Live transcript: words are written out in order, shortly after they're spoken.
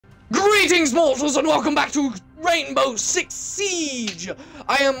Greetings, mortals, and welcome back to Rainbow Six Siege!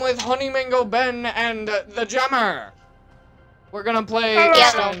 I am with Honey Mango Ben and the Jammer. We're gonna play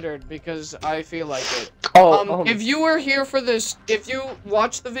standard because I feel like it. If you were here for this, if you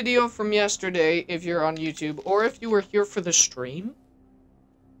watched the video from yesterday, if you're on YouTube, or if you were here for the stream,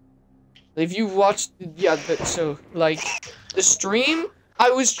 if you watched, so, like, the stream, I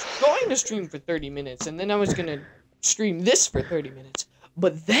was going to stream for 30 minutes, and then I was gonna stream this for 30 minutes.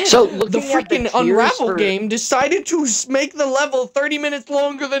 But then, the freaking Unravel game decided to make the level 30 minutes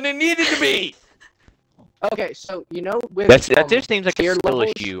longer than it needed to be! Okay, so, you know, with that just seems like a skill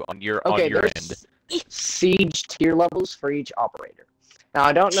issue on your end. Siege tier levels for each operator. Now,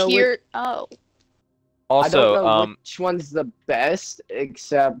 I don't know Also, I don't know which one's the best,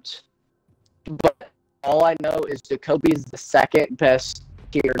 except... But all I know is Jacoby is the second best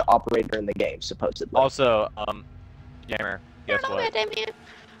tiered operator in the game, supposedly. Also, Jammer, guess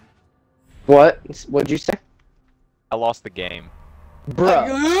what? What'd you say? I lost the game. Bruh.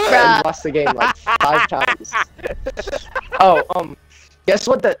 I lost the game like 5 times. Guess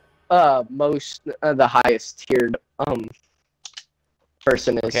what the the highest tiered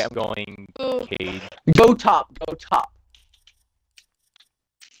person is? Okay, I'm going Cage. Go top.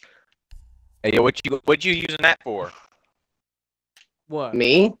 Hey, what you using that for? What?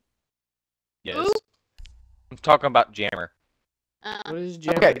 Me? Yes. Ooh. I'm talking about Jammer. What is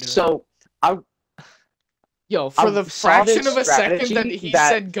Jammer Okay, doing? so Yo, for the fraction of a second that he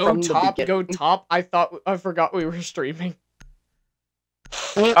said go top, I forgot we were streaming.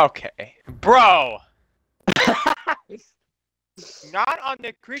 Okay. Bro! Not on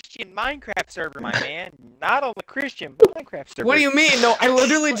the Christian Minecraft server, my man. Not on the Christian Minecraft server. What do you mean? No, I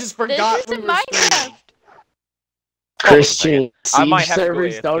literally just forgot we were streaming. Christian Siege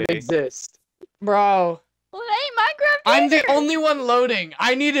servers don't exist. Bro. Well, hey, Minecraft I'm the only one loading.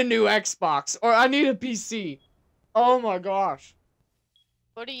 I need a new Xbox, or I need a PC. Oh my gosh.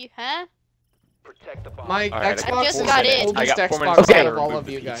 What do you, huh? My Xbox is got the in. oldest Xbox out of all of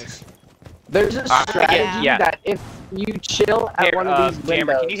you guys. There's a strategy that if you chill at one of these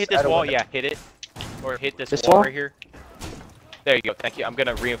windows... Can you hit this wall? Yeah, hit it. Or hit this wall right here. There you go, thank you. I'm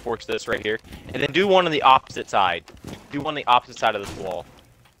gonna reinforce this right here. And then do one on the opposite side. Do one on the opposite side of this wall.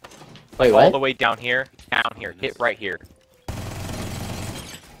 Wait, all the way down here. Hit right here.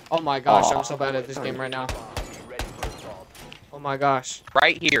 Oh my gosh, I'm so bad at this game right now. Oh my gosh.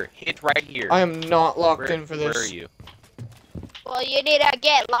 Right here. Hit right here. I am not locked in for this. Where are you? Well, you need to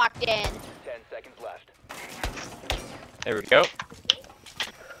get locked in. 10 seconds left. There we go.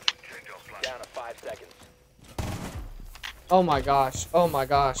 Down to 5 seconds. Oh my gosh. Oh my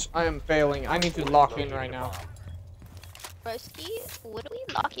gosh. I am failing. I need to lock in right now. Broski, what do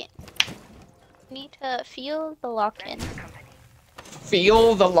we lock in? We need to feel the lock in.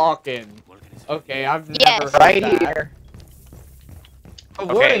 Feel the lock in. Okay, I've never heard right that. Here.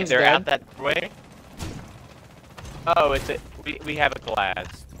 Okay, they're out that way. Oh, we have a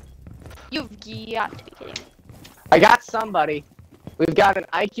glass. You've got to be kidding me. I got somebody. We've got an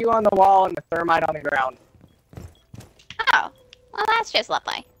IQ on the wall and a thermite on the ground. Oh, well that's just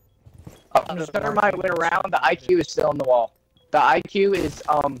lovely. The thermite went around, the IQ is still in the wall. The IQ is,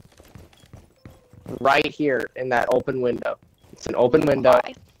 right here in that open window. It's an open window.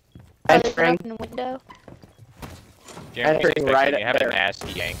 Entering. Open window. Entering right you have a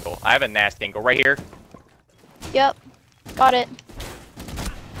nasty angle. I have a nasty angle right here. Yep. Got it.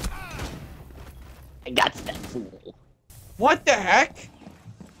 I got that fool. What the heck?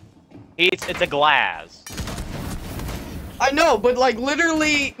 It's a glass. I know, but like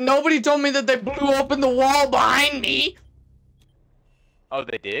literally nobody told me that they blew open the wall behind me. Oh,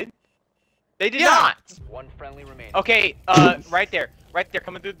 they did? They did not. One friendly remaining. Okay, right there,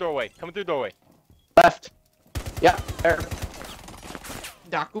 coming through the doorway, Left. Yeah, there.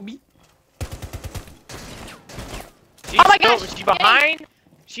 Dakubi. Oh my gosh!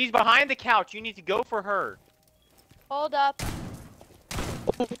 She's behind the couch. You need to go for her. Hold up.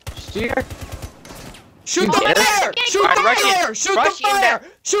 Here. Shoot the fire! Shoot the fire! Shoot the fire!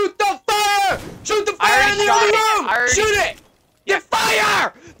 Shoot the fire! Shoot the fire in the other room! Shoot it! The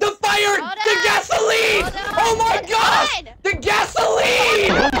fire! The fire! The gasoline! Oh my gosh! The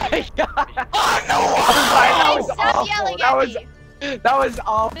gasoline! Oh my god! Oh no! That was Stop awful! yelling at me! That was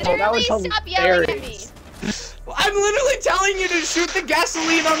awful! Literally, That was stop yelling at me! hilarious! I'm literally telling you to shoot the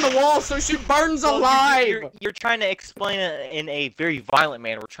gasoline on the wall so she burns alive! You're trying to explain it in a very violent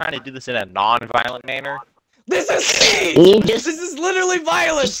manner. We're trying to do this in a non-violent manner. This is siege! This is literally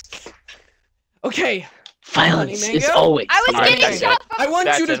violence! Okay. Violence is always. I was getting shot from. I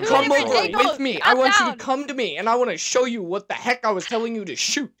want you to come over angles. with me. I Calm want you down. to come to me, and I want to show you what the heck I was telling you to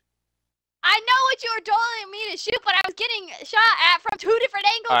shoot. I know what you were telling me to shoot, but I was getting shot at from 2 different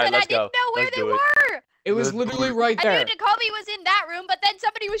angles, Alright, and I let's didn't go. know where Let's they do it. were. It was literally right there. I knew Jacoby was in that room, but then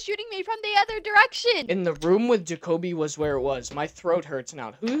somebody was shooting me from the other direction. In the room with Jacoby was where it was. My throat hurts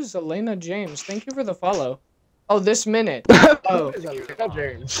now. Who's Elena James? Thank you for the follow. Oh, this minute. Oh.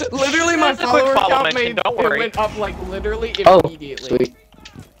 Literally, my Just a quick follower follow count mention, made don't it worry. went up like literally Oh, immediately. sweet.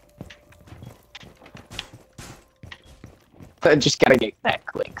 I just gotta get that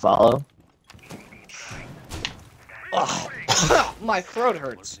quick follow. Ugh. My throat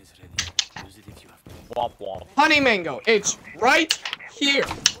hurts. Womp womp. Honey mango, it's right here.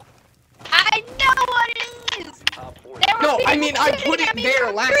 I know what it is. There were No, I people mean, I shooting put it at me there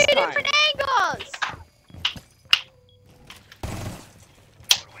from last 3 time. different angles.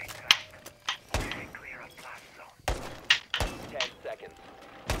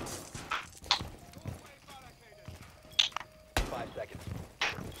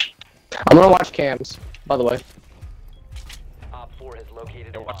 I'm gonna watch cams, by the way. Op 4 has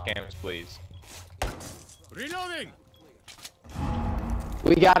located Yeah, a watch bomb. cams, please. Reloading!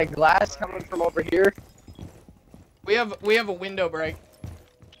 We got a glass coming from over here. We have a window break.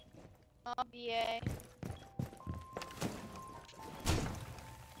 Oh, yeah.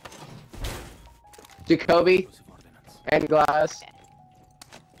 Jacoby and glass.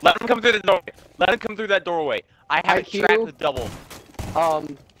 Let him come through the door. Let him come through that doorway. I have it IQ. tracked with double.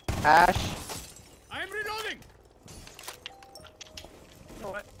 Ash. I'm reloading! You know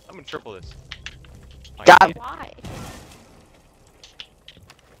what? I'm gonna triple this. Oh, God. yeah. Why?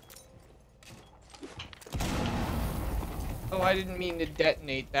 Oh, I didn't mean to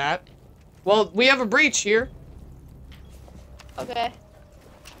detonate that. Well, we have a breach here. Okay.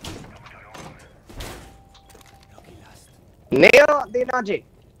 Nail the Naji.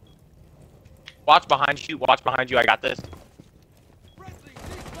 Watch behind you. Watch behind you. I got this.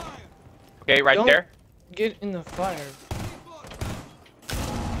 Okay, right Don't- there. Get in the fire.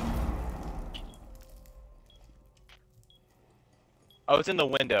 Oh, it's in the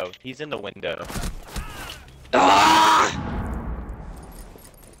window. He's in the window. Ah!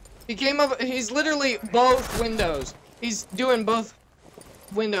 He came up. He's literally both windows. He's doing both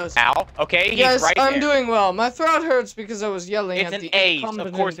windows. Ow. Okay, he's Yes, right I'm there. doing well. My throat hurts because I was yelling It's at an the ace. Of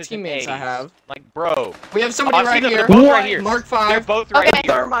incompetent course it's an teammates ace. I have. Like, bro. We have somebody Oh, I see right them. here. They're both right here. Mark They're 5. both right Okay.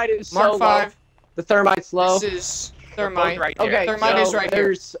 here. Thermite is so Mark low. 5. The thermite's low. This is They're both thermite. right there. Okay, Thermite so is right here.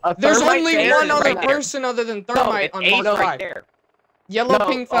 there's a There's thermite only there one and other right there. person other than thermite It's on ace Mark right 5. there. Yellow No,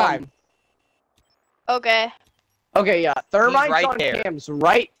 ping 5. Okay. Okay, yeah. Thermite's right on there. cams,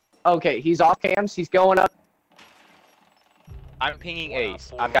 right? Okay, he's off cams. He's going up. I'm pinging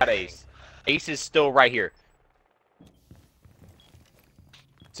ace. I've got ace. Ace is still right here.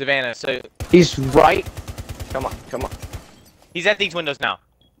 Savannah, so He's right. Come on, come on. he's at these windows now.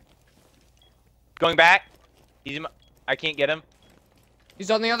 Going back. He's in my, I can't get him.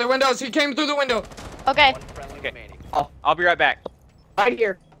 He's on the other windows. He came through the window. Okay. One friendly Okay. remaining. I'll be right back. Right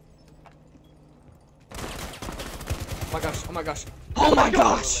here. Oh my gosh. Oh my gosh. Oh my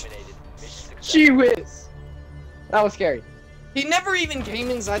gosh. Eliminated. Mission success. Gee whiz. That was scary. He never even came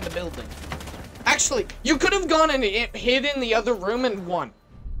inside the building. Actually, you could have gone and hid in the other room and won.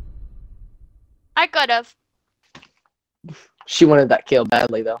 I could have. She wanted that kill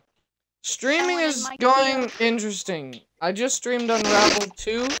badly, though. Streaming wanted is my going interesting. I just streamed Unravel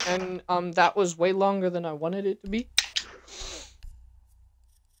 2, and that was way longer than I wanted it to be.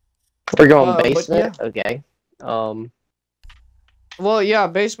 We're going but basement. Okay. Well, yeah,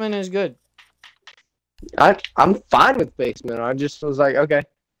 basement is good. I'm fine with basement. I just was like, okay.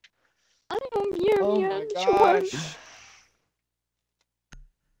 Oh my gosh.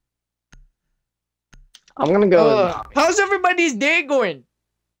 I'm gonna go. How's everybody's day going?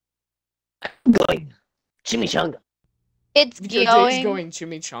 Going. Chimichanga. It's Your day's going. going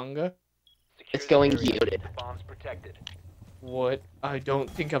chimichanga? It's going Security area. muted. Bombs protected. What? I don't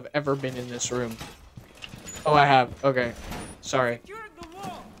think I've ever been in this room. Oh, I have. Okay. Sorry.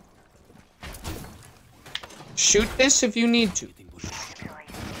 Shoot this if you need to.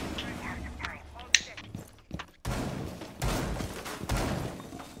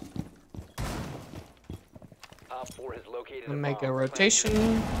 Op 4 has located I'm gonna make a bomb.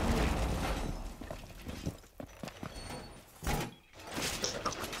 rotation.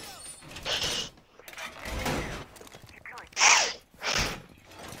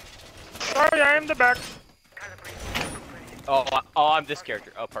 Sorry, I am the back. Oh, I'm this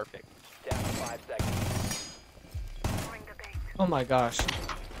character. Oh, perfect. Down to 5 seconds. Oh my gosh. Op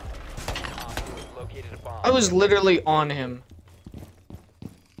 4 has located a bomb. I was literally on him.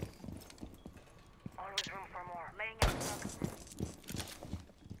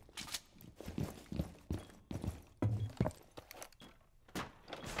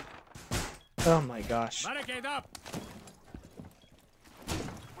 Oh my gosh. Barricade up.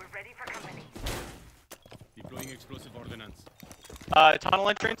 We're ready for company. Deploying explosive ordnance. Tunnel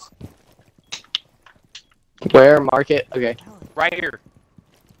entrance. Where? Market? Okay. Right here.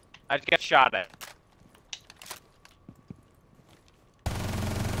 I just got shot at.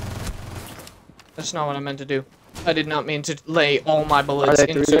 That's not what I meant to do. I did not mean to lay all my bullets Are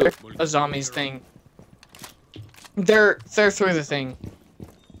they through into there? a zombie's thing. They're through the thing.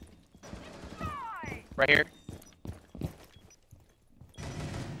 Right here.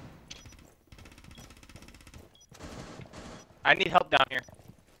 I need help down here.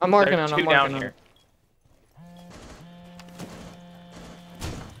 I'm marking There's on. I'm two down marking on. here.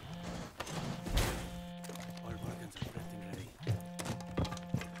 All organs are prepped and ready.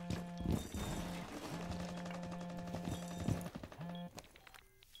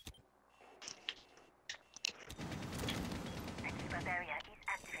 Extra barrier is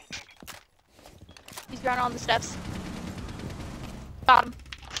activated. He's down on the steps. Got him.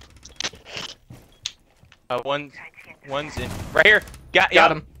 One's in. Right here. Got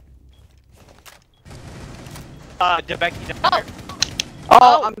Him. Becky down Oh. here.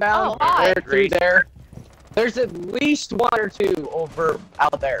 Oh, I'm down. Oh, hi. They're through Great. there. There's at least one or two over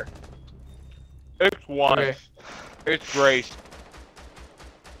out there. It's one. Okay. It's Grace.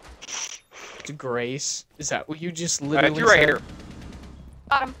 To Grace. Is that what you just literally You're right said? here.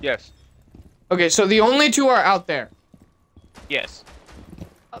 Got him. Yes. Okay, so the only two are out there. Yes.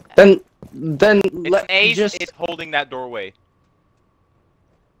 Okay. Then It's let an ace just is holding that doorway.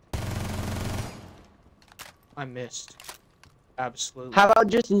 I missed. Absolutely. how about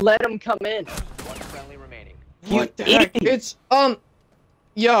just let them come in? One friendly remaining. What the heck? idiot. It's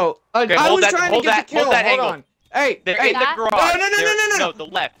yo. Okay, I hold was that- trying to hold get that- the kill. hold that angle. on. Hey, They're hey, in the that- garage. No, They're- no. the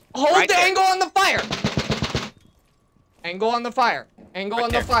left. hold right the there. angle on the fire. Angle on the fire. Angle Right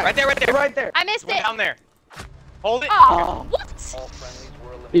on there. the fire. Right there, right there. Right there. I missed One it. down there. Hold it. Oh, what? All friendlies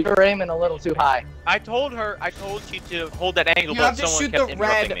were eliminated. You're aiming a little too high. I told you to hold that angle, You but have to someone shoot kept the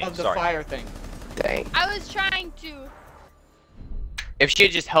interrupting red me. of the Sorry. fire thing. Dang. I was trying to. If she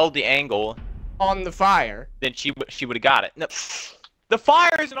had just held the angle, On the fire. then she would have got it. No, the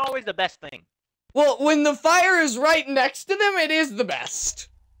fire isn't always the best thing. Well, when the fire is right next to them, it is the best.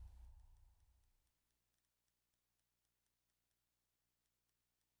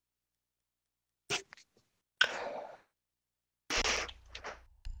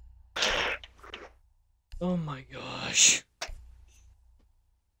 Oh my gosh.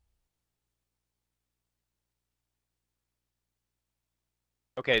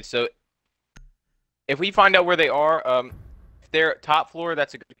 Okay, so if we find out where they are, if they're top floor,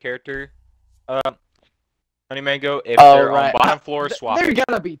 that's a good character. Honey Mango. If Oh, they're right. on bottom floor, swap. They're it.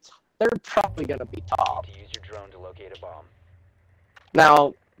 gonna be. They're probably gonna be top. To use your drone to locate a bomb.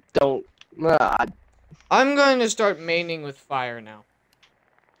 Now, don't. I'm going to start maining with fire now.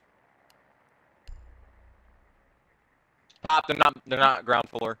 Top. They're not ground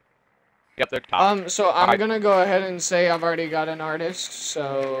floor. Yep, they're top. So I'm Alright. gonna go ahead and say I've already got an artist,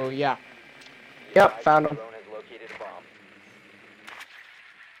 so yeah. Yep, found them. Drone has located a bomb.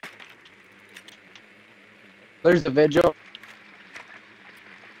 There's the vigil.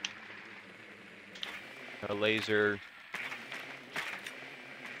 A laser.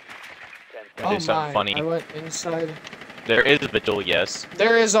 10 I Oh did something my, funny. I went inside. There is a vigil, yes.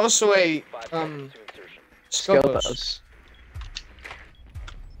 There is also a, 5 seconds to insertion. Scopus. Scopus.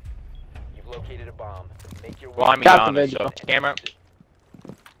 You've located a bomb. Make your way. Well, I'm Got the honest, so vigil. camera.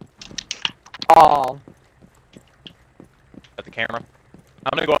 Oh. At the camera.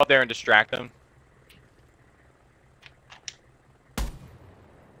 I'm gonna go up there and distract them.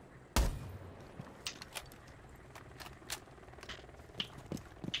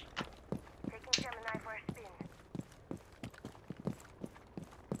 Taking Gemini for a spin.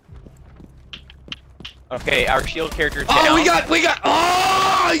 Okay, our shield character is down. Oh, we got,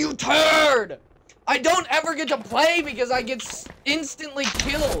 oh, you turd! I don't ever get to play because I get instantly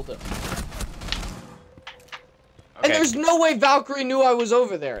killed. And Okay. there's no way Valkyrie knew I was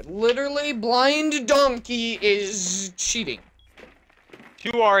over there. Literally, Blind Donkey is cheating.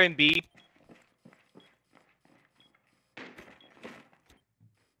 2 are in B.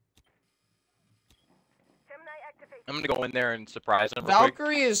 Gemini activate. I'm gonna go in there and surprise them real quick.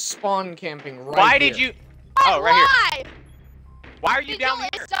 Valkyrie is spawn camping right Why here. did you? Oh, right here. Why? Why are you Vigil down here?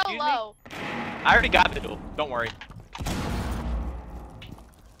 is so Excuse me? low. I already got Vigil. Don't worry.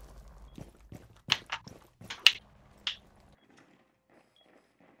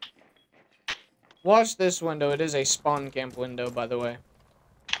 Watch this window. It is a spawn camp window, by the way.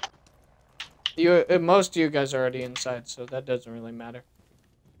 Most of you guys are already inside, so that doesn't really matter.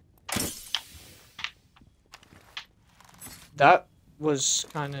 That was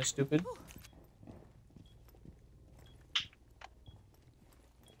kind of stupid.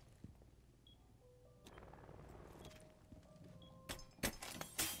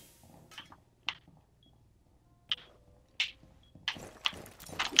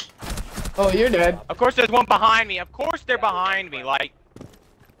 Oh, you're dead. Of course there's one behind me. Of course they're behind me. Like,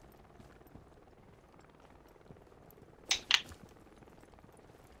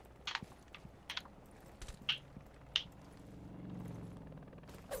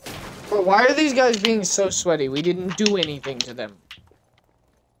 Bro, why are these guys being so sweaty? We didn't do anything to them.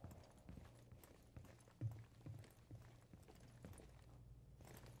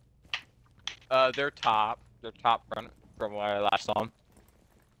 they're top. They're top front from where I last saw them.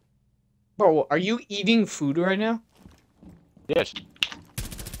 Bro, are you eating food right now? Yes.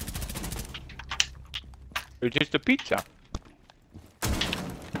 It's just a pizza.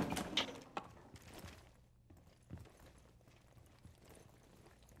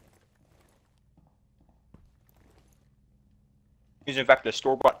 It's in fact a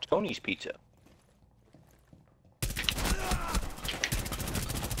store-bought Tony's pizza.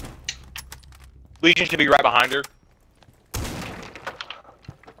 Legion should be right behind her.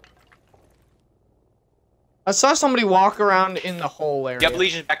 I saw somebody walk around in the hole area. Yep,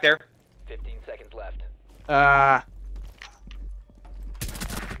 Legion's back there. 15 seconds left.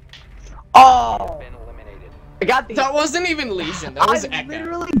 Oh! Been eliminated. I got the. That wasn't even Legion. That was I Echo.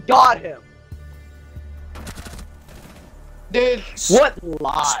 literally got him. Dude, What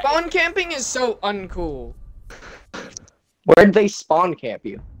lie? spawn camping is so uncool. Where'd they spawn camp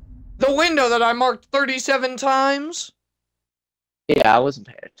you? The window that I marked 37 times. Yeah, I wasn't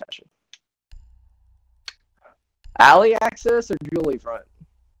paying attention. Alley access or Julie front?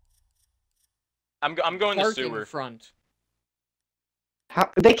 I'm going to Parking sewer. front. How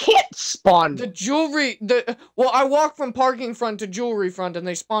they can't spawn. The jewelry. Well, I walk from parking front to jewelry front, and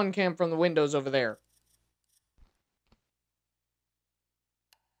they spawn camp from the windows over there.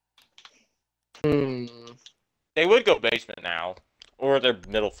 They would go basement now, or their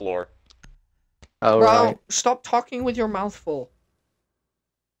middle floor. Oh Bro, right. stop talking with your mouth full.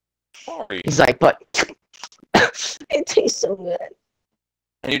 Sorry. He's like, but it tastes so good.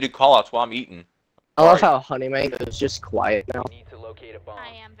 I need to call outs while I'm eating. I love how Honey Mango is just quiet now. Need to locate a bomb. I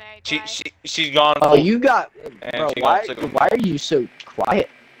am very quiet. She's gone. Oh, you got. And Bro, she why? got sick of- Why are you so quiet?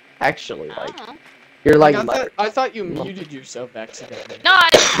 Actually, I like don't know. you're like. I thought you muted yourself accidentally. No, I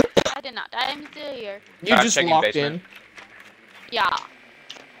didn't. I did not. I'm still here. You just checking locked basement. in. Yeah.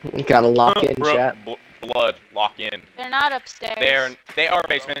 You gotta lock in Bro, chat. blood, lock in. They're not upstairs. They are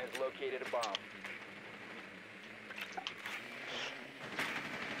basement. Has located a bomb.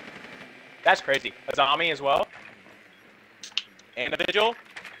 That's crazy. A zombie as well. And a vigil.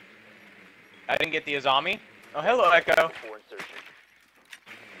 I didn't get the Azami. Oh, hello, Echo. For insertion.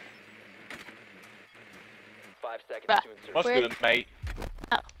 5 seconds Bruh. to insertion. What's Where- good, mate?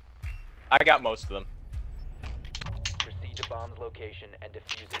 Oh. I got most of them. Proceed to bomb's location and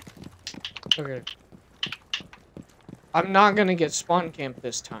defuse it. Okay. I'm not gonna get spawn camp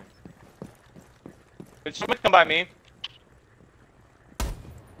this time. Could someone come by me?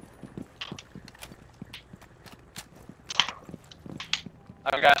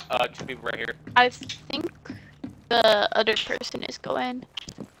 I got 2 people right here. I think the other person is going.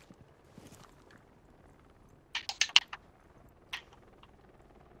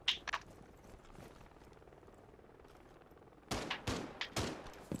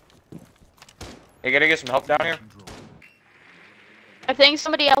 You gotta get some help down here? I think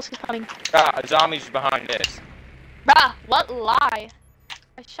somebody else is coming. Ah, a zombie's behind this. Bruh, what lie?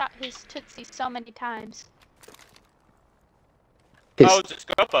 I shot his Tootsie so many times. Oh, it's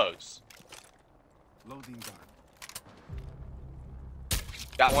Scopos. Loading gun.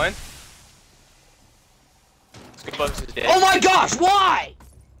 Got one. Scopos is dead. Oh my gosh, why?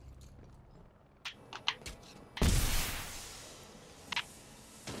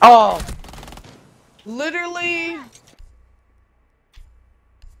 Oh, Literally.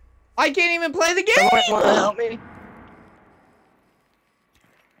 I can't even play the someone game. wanna help me?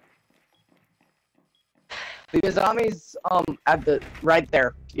 The zombies at the right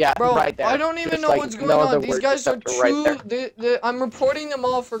there. Yeah, Bro, right there. I don't even Just know like what's going no on. other These words guys are except for right too. there. I'm reporting them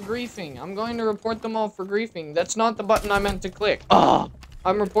all for griefing. I'm going to report them all for griefing. That's not the button I meant to click. Oh,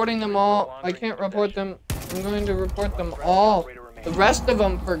 I'm reporting them all. I can't report them. I'm going to report them all. The rest of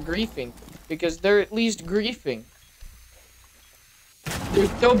them for griefing. Because they're at least griefing. They're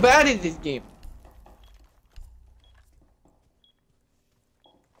so bad at this game.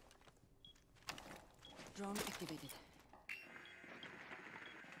 Drone activated.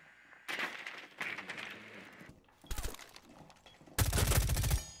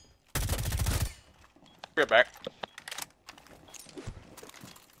 Get back.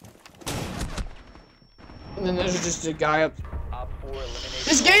 And then there's just a guy up. Op 4 eliminated.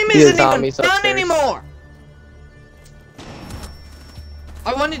 This game Yeah, isn't even zombies fun upstairs. anymore!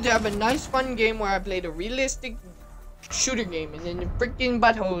 I wanted to have a nice fun game where I played a realistic shooter game, and then the freaking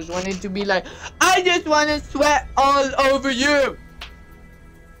buttholes wanted to be like, I just want to sweat all over you!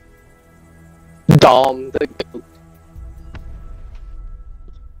 Dom the goat.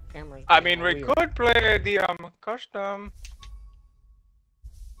 Cameras I being mean, we weird. could play the custom.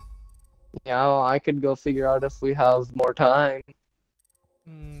 Yeah, well, I could go figure out if we have more time.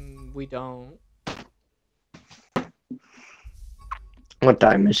 We don't. What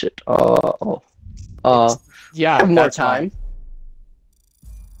time is it? Yeah, have more that's why. time.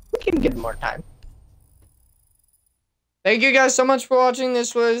 We can get more time. Thank you guys so much for watching.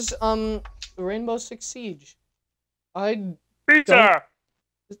 This was Rainbow Six Siege. Pizza.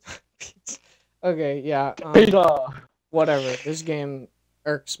 Okay, yeah. Pizza. Whatever. This game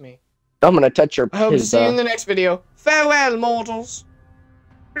irks me. I'm gonna touch your I hope to see you in pizza. the next video. Farewell, mortals.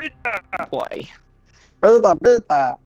 Boy. Pizza, pizza.